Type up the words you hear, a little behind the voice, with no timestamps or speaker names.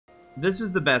This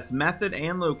is the best method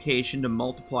and location to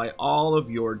multiply all of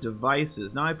your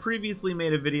devices. Now, I previously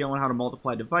made a video on how to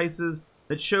multiply devices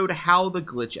that showed how the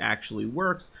glitch actually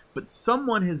works, but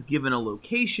someone has given a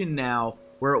location now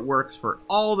where it works for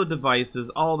all the devices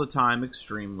all the time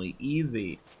extremely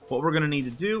easy. What we're going to need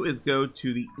to do is go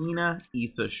to the Ina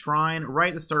Isa Shrine right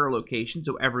at the starter location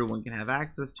so everyone can have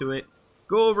access to it.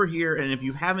 Go over here, and if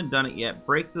you haven't done it yet,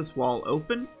 break this wall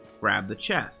open, grab the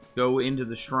chest, go into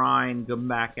the shrine, come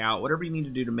back out, whatever you need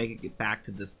to do to make it get back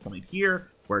to this point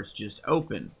here where it's just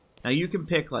open. Now you can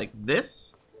pick like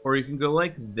this, or you can go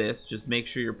like this, just make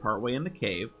sure you're partway in the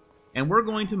cave. And we're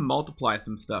going to multiply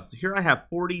some stuff. So here I have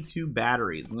 42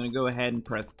 batteries. I'm going to go ahead and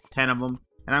press 10 of them,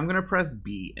 and I'm going to press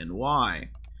B and Y.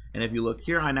 And if you look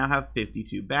here, I now have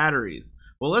 52 batteries.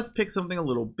 Well, let's pick something a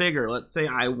little bigger. Let's say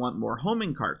I want more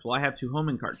homing carts. Well, I have 2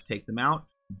 homing carts. Take them out,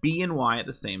 B and Y at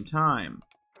the same time.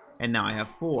 And now I have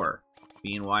 4,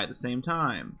 B and Y at the same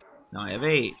time. Now I have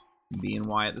 8, B and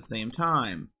Y at the same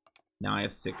time. Now I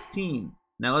have 16.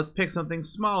 Now let's pick something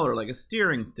smaller, like a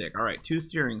steering stick. All right, 2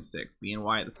 steering sticks, B and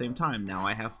Y at the same time. Now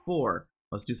I have 4.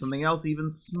 Let's do something else even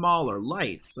smaller,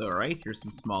 lights. All right, here's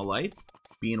some small lights,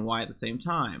 B and Y at the same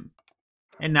time.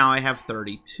 And now I have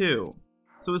 32.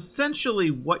 So essentially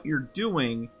what you're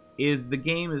doing is the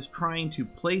game is trying to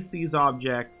place these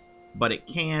objects, but it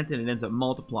can't, and it ends up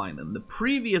multiplying them. The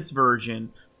previous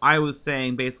version, I was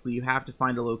saying basically you have to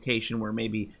find a location where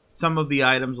maybe some of the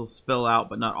items will spill out,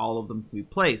 but not all of them can be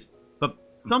placed. But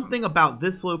something about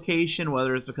this location,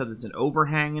 whether it's because it's an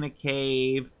overhang in a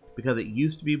cave, because it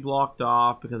used to be blocked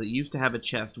off, because it used to have a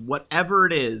chest, whatever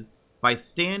it is, by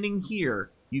standing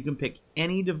here, you can pick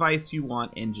any device you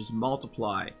want and just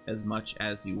multiply as much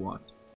as you want.